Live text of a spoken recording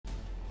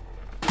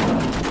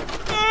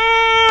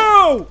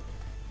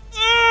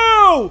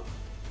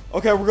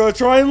Okay, we're gonna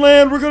try and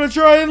land. We're gonna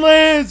try and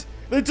land.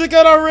 They took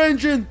out our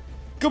engine.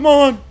 Come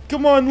on.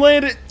 Come on,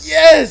 land it.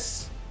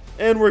 Yes!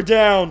 And we're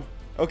down.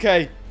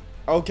 Okay.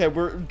 Okay,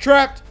 we're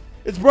trapped.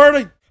 It's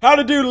burning. How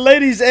to do,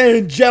 ladies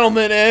and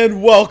gentlemen,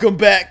 and welcome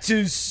back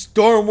to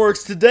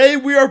Stormworks. Today,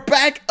 we are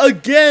back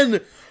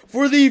again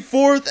for the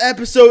 4th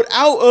episode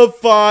out of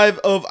 5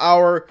 of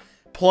our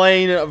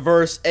Plane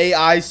vs.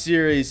 AI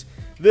series.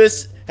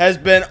 This has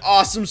been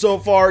awesome so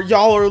far.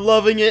 Y'all are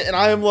loving it, and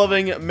I am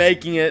loving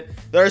making it.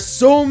 There are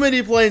so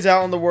many planes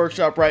out in the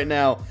workshop right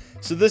now,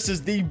 so this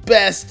is the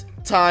best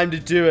time to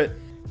do it.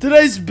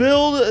 Today's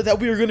build that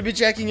we are going to be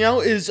checking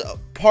out is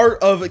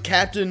part of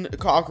Captain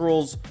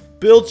Cockerel's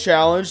build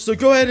challenge, so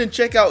go ahead and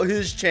check out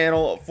his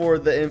channel for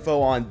the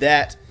info on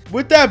that.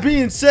 With that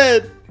being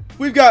said,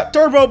 we've got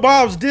Turbo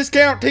Bob's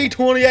Discount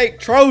T28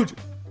 Trojan.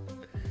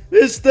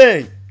 This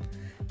thing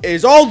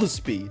is all the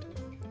speed,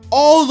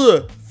 all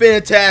the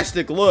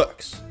fantastic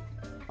looks.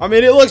 I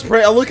mean, it looks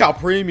look how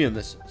premium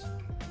this is.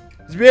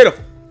 It's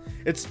beautiful.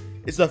 It's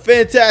the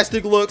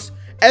fantastic looks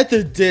at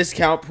the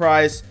discount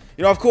price.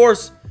 You know, of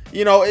course,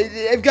 you know,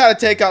 they've got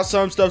to take out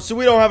some stuff, so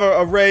we don't have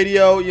a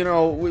radio. You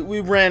know,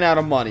 we ran out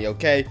of money,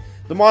 okay?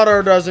 The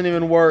monitor doesn't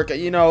even work.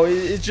 You know,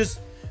 it's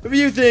just a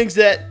few things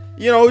that,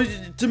 you know,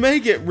 to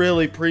make it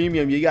really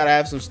premium, you got to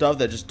have some stuff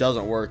that just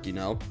doesn't work, you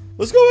know?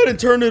 Let's go ahead and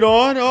turn it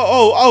on.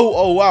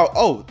 Oh, wow.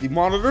 Oh, the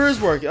monitor is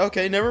working.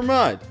 Okay, never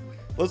mind.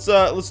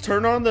 Let's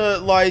turn on the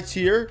lights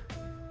here.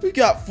 We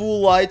got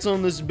full lights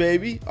on this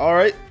baby. All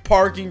right,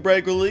 parking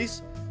brake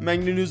release.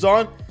 Magnet news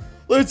on.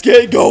 Let's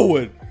get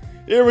going.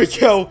 Here we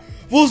go.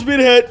 Full speed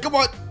ahead. Come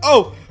on.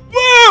 Oh,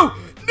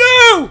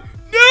 whoa!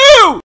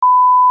 No!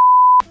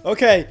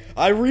 Okay,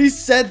 I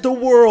reset the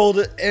world,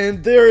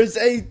 and there is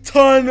a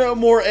ton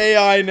more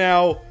AI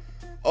now.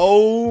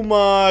 Oh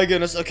my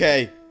goodness.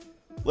 Okay,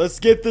 let's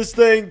get this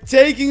thing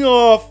taking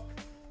off.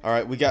 All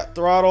right, we got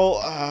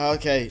throttle.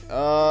 Okay,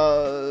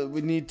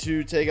 we need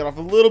to take it off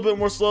a little bit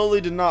more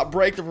slowly to not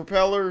break the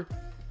propeller.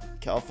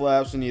 Cowl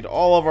flaps, we need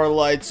all of our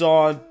lights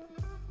on.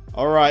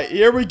 All right,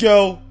 here we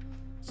go.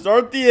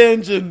 Start the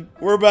engine.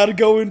 We're about to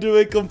go into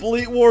a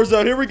complete war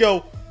zone. Here we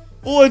go.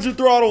 Full engine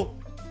throttle.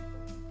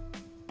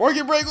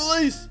 Parking brake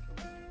release.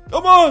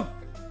 Come on.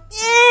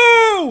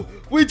 Woo!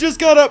 We just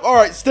got up. All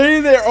right, stay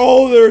there.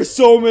 Oh, there are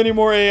so many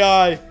more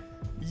AI.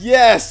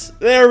 Yes,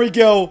 there we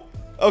go.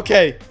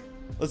 Okay.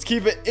 Let's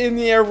keep it in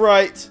the air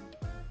right.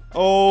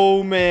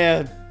 Oh,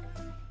 man.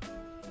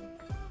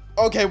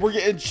 Okay, we're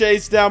getting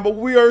chased down, but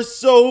we are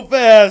so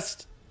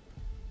fast.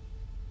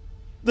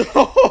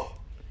 No.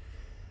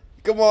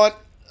 Come on.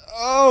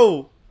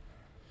 Oh.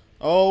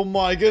 Oh,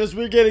 my goodness.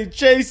 We're getting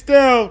chased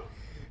down.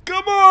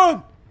 Come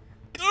on.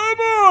 Come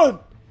on.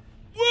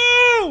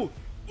 Woo.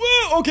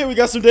 Woo. Okay, we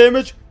got some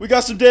damage. We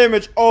got some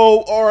damage.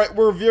 Oh, all right.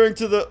 We're veering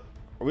to the...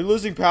 Are we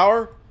losing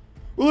power?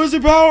 We're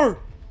losing power.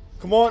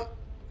 Come on.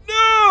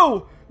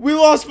 No. We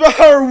lost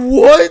power.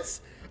 What?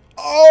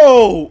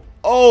 Oh.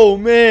 Oh,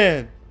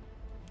 man.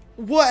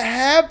 What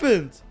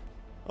happened?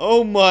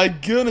 Oh, my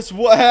goodness.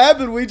 What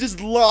happened? We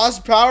just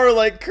lost power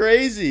like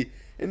crazy.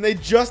 And they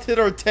just hit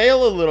our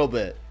tail a little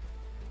bit.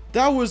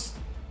 That was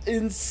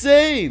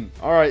insane.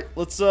 All right.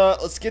 Let's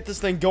get this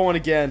thing going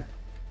again.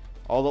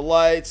 All the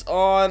lights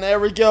on. There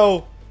we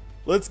go.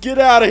 Let's get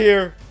out of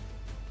here.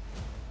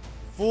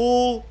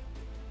 Full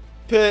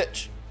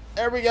pitch.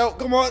 There we go.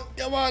 Come on.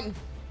 Come on.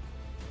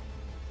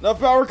 Enough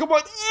power, come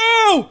on.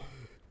 Oh!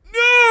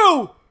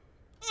 No!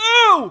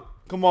 Oh!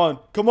 Come on,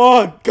 come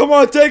on, come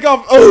on, take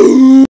off.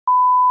 Oh!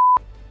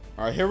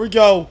 Alright, here we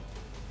go.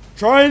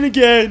 Trying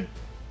again.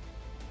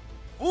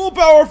 Full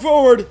power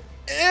forward.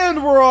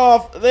 And we're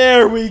off.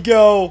 There we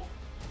go.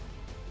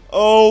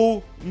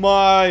 Oh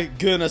my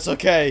goodness,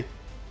 okay.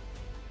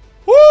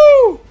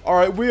 Woo!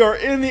 Alright, we are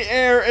in the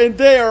air and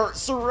they are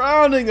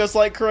surrounding us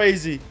like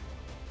crazy.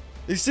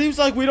 It seems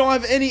like we don't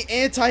have any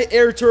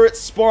anti-air turrets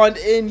spawned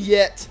in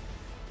yet.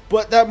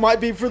 But that might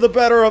be for the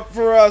better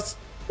for us.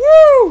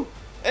 Woo!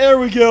 There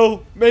we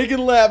go. Making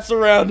laps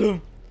around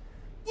him.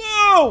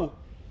 Whoa!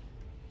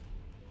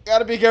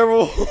 Gotta be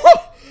careful.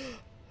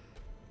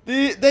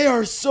 They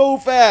are so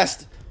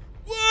fast.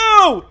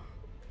 Whoa!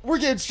 We're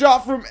getting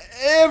shot from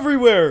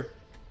everywhere.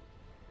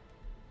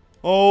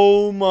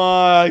 Oh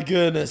my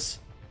goodness.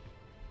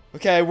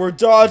 Okay, we're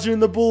dodging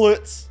the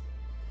bullets.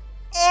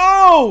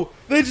 Oh!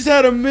 They just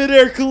had a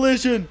mid-air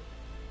collision.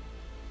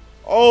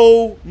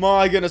 Oh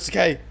my goodness.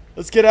 Okay.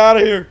 Let's get out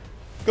of here.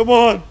 Come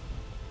on.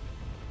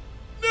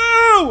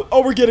 No!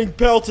 Oh, we're getting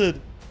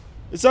pelted.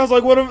 It sounds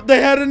like they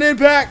had an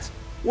impact.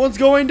 One's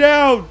going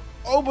down.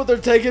 Oh, but they're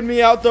taking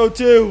me out though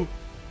too.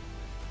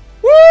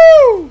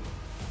 Woo!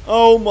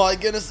 Oh my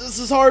goodness. This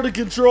is hard to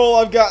control.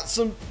 I've got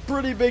some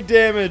pretty big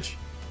damage.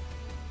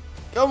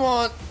 Come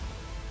on.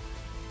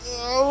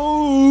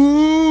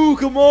 Oh,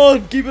 come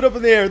on. Keep it up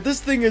in the air.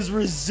 This thing is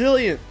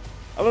resilient.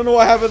 I don't know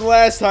what happened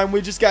last time.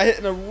 We just got hit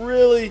in a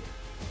really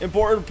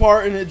important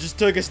part and it just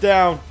took us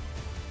down.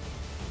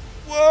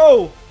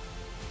 Whoa!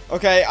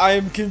 Okay, I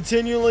am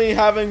continually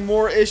having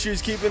more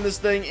issues keeping this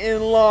thing in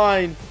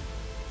line.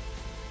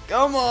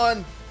 Come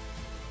on.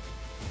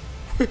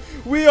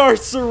 We are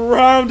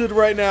surrounded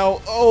right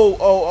now.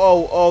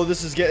 Oh,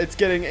 it's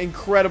getting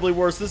incredibly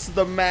worse. This is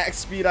the max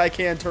speed I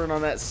can turn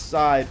on that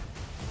side.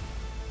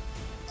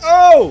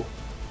 Oh!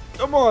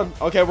 Come on.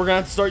 Okay, we're gonna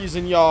have to start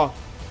using yaw.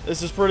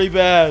 This is pretty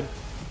bad.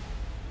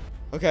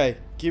 Okay,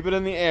 keep it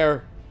in the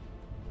air.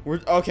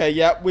 Okay,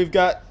 yep, we've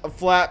got a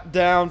flap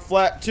down,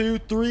 flap 2,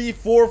 3,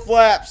 4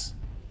 flaps.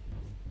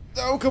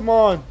 Oh, come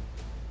on.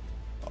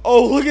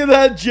 Oh, look at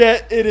that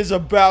jet. It is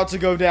about to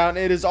go down.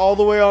 It is all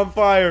the way on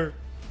fire.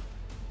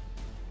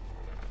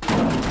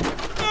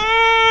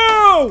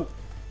 Oh!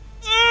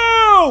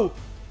 Oh!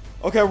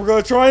 Okay, we're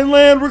gonna try and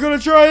land. We're gonna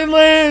try and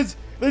land.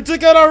 They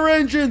took out our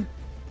engine.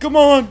 Come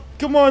on.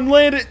 Come on,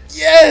 land it.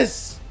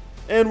 Yes!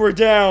 And we're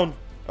down.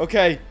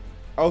 Okay.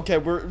 Okay,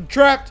 we're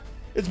trapped.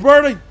 It's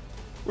burning.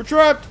 We're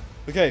trapped.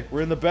 Okay,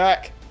 we're in the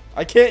back.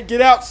 I can't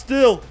get out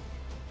still.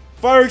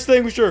 Fire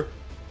extinguisher.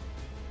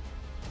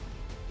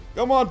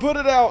 Come on, put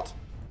it out.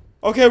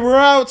 Okay, we're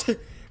out.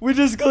 We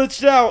just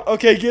glitched out.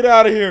 Okay, get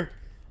out of here.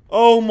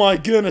 Oh my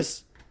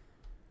goodness.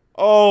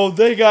 Oh,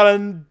 they got a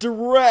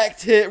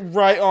direct hit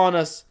right on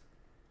us.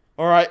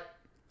 Alright,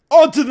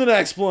 on to the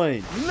next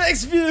plane. The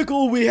next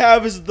vehicle we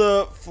have is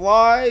the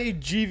Fly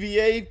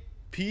GVA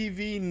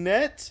PV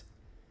Net.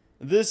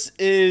 This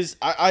is,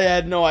 I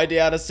had no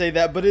idea how to say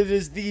that, but it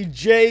is the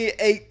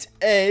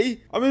J8A.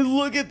 I mean,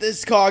 look at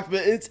this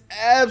cockpit. It's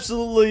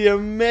absolutely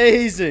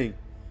amazing.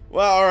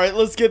 Well, alright,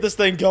 let's get this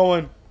thing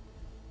going.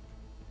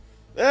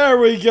 There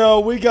we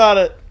go, we got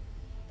it.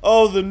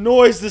 Oh, the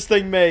noise this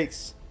thing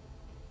makes.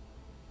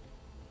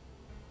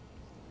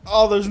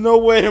 Oh, there's no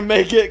way to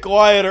make it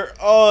quieter.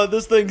 Oh,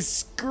 this thing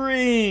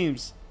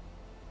screams.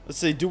 Let's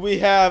see, do we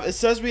have, it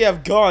says we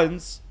have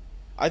guns.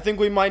 I think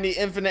we might need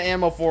infinite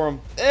ammo for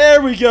them.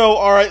 There we go.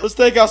 Alright, let's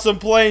take out some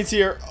planes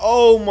here.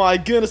 Oh my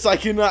goodness, I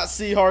cannot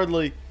see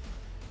hardly.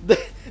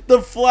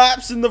 The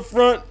flaps in the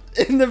front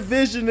and the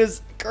vision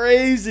is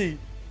crazy.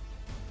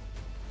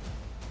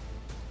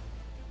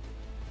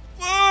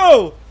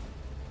 Whoa!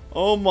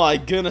 Oh my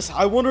goodness.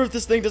 I wonder if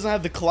this thing doesn't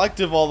have the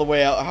collective all the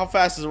way out. How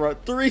fast is it run?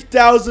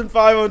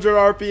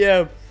 3,500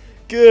 RPM.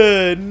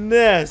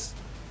 Goodness.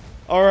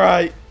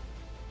 Alright.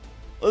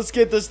 Let's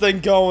get this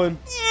thing going.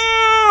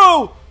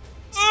 Oh!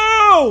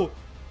 Oh!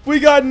 We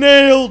got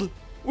nailed.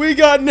 We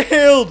got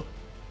nailed.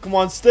 Come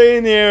on, stay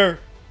in the air.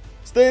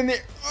 Stay in the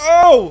air.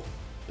 Oh!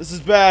 This is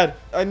bad.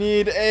 I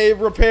need a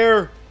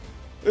repair.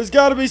 There's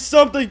got to be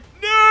something.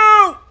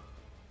 No!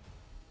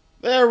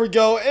 There we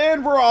go.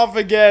 And we're off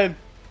again.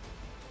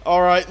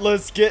 Alright,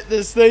 let's get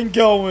this thing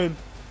going.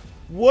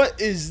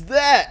 What is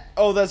that?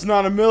 Oh, that's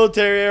not a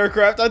military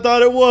aircraft. I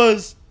thought it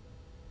was.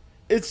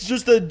 It's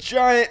just a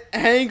giant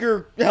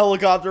hangar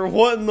helicopter.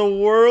 What in the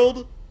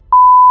world?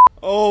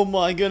 Oh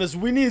my goodness.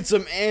 We need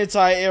some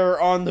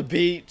anti-air on the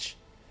beach.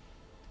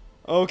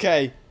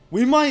 Okay.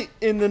 We might,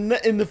 in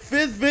the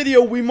fifth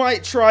video, we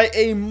might try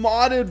a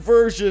modded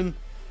version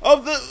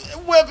of the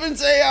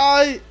weapons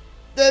AI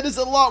that is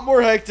a lot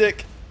more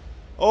hectic.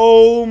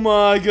 Oh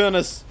my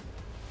goodness.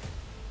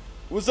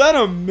 Was that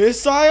a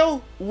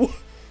missile?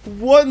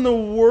 What in the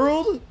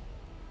world?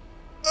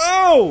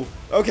 Oh!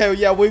 Okay,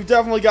 yeah, we've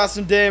definitely got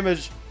some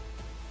damage.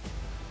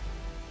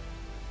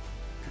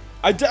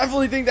 I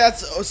definitely think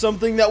that's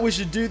something that we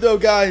should do though,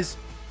 guys.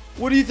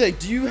 What do you think?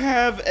 Do you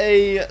have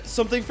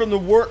something from the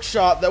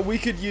workshop that we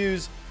could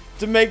use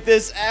to make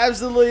this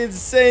absolutely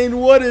insane?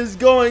 What is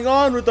going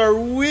on with our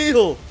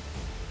wheel?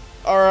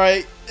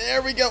 Alright,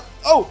 there we go.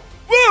 Oh!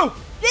 Whoa!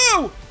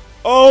 Whoa!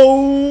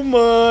 Oh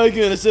my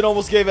goodness, it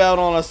almost gave out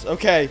on us.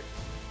 Okay.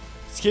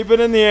 Let's keep it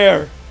in the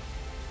air.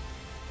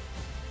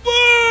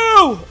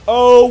 Woo!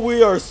 Oh,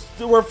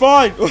 we're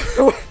fine.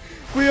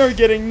 We are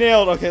getting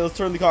nailed. Okay, let's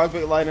turn the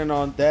cockpit lighting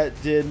on.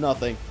 That did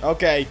nothing.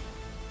 Okay.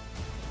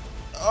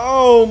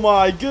 Oh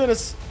my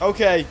goodness.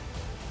 Okay.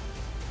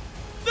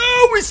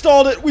 No, we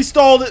stalled it. We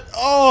stalled it.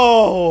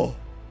 Oh.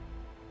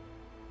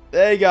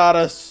 They got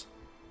us.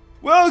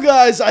 Well,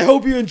 guys, I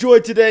hope you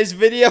enjoyed today's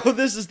video.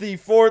 This is the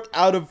 4th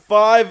out of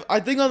 5. I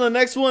think on the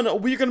next one,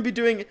 we're going to be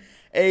doing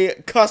a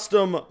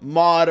custom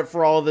mod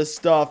for all this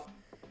stuff.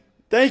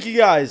 Thank you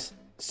guys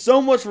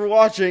so much for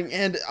watching,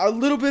 and a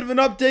little bit of an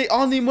update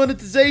on the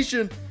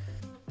monetization.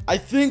 I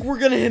think we're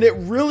going to hit it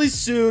really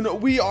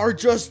soon. We are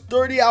just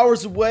 30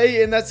 hours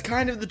away, and that's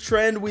kind of the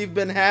trend we've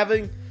been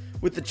having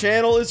with the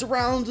channel. It's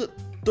around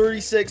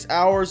 36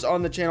 hours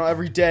on the channel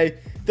every day.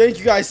 Thank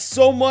you guys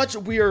so much.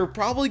 We are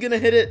probably going to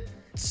hit it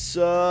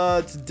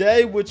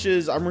today, which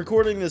is, I'm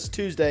recording this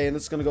Tuesday, and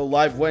it's going to go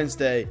live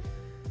Wednesday.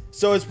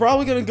 So it's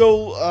probably going to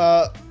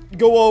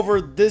go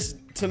over this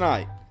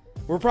tonight.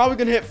 We're probably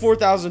going to hit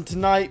 4,000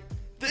 tonight.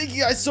 Thank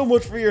you guys so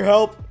much for your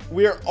help.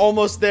 We are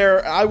almost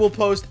there. I will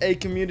post a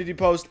community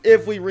post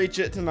if we reach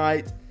it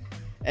tonight.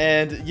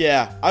 And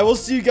yeah, I will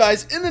see you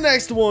guys in the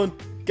next one.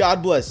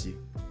 God bless you.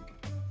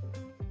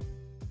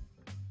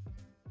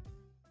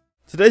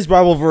 Today's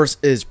Bible verse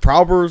is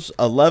Proverbs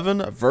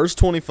 11, verse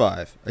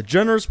 25. A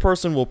generous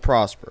person will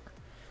prosper.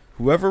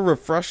 Whoever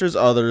refreshes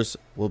others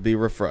will be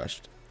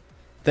refreshed.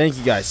 Thank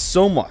you guys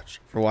so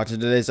much for watching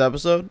today's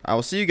episode. I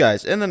will see you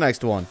guys in the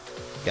next one.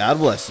 God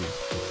bless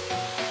you.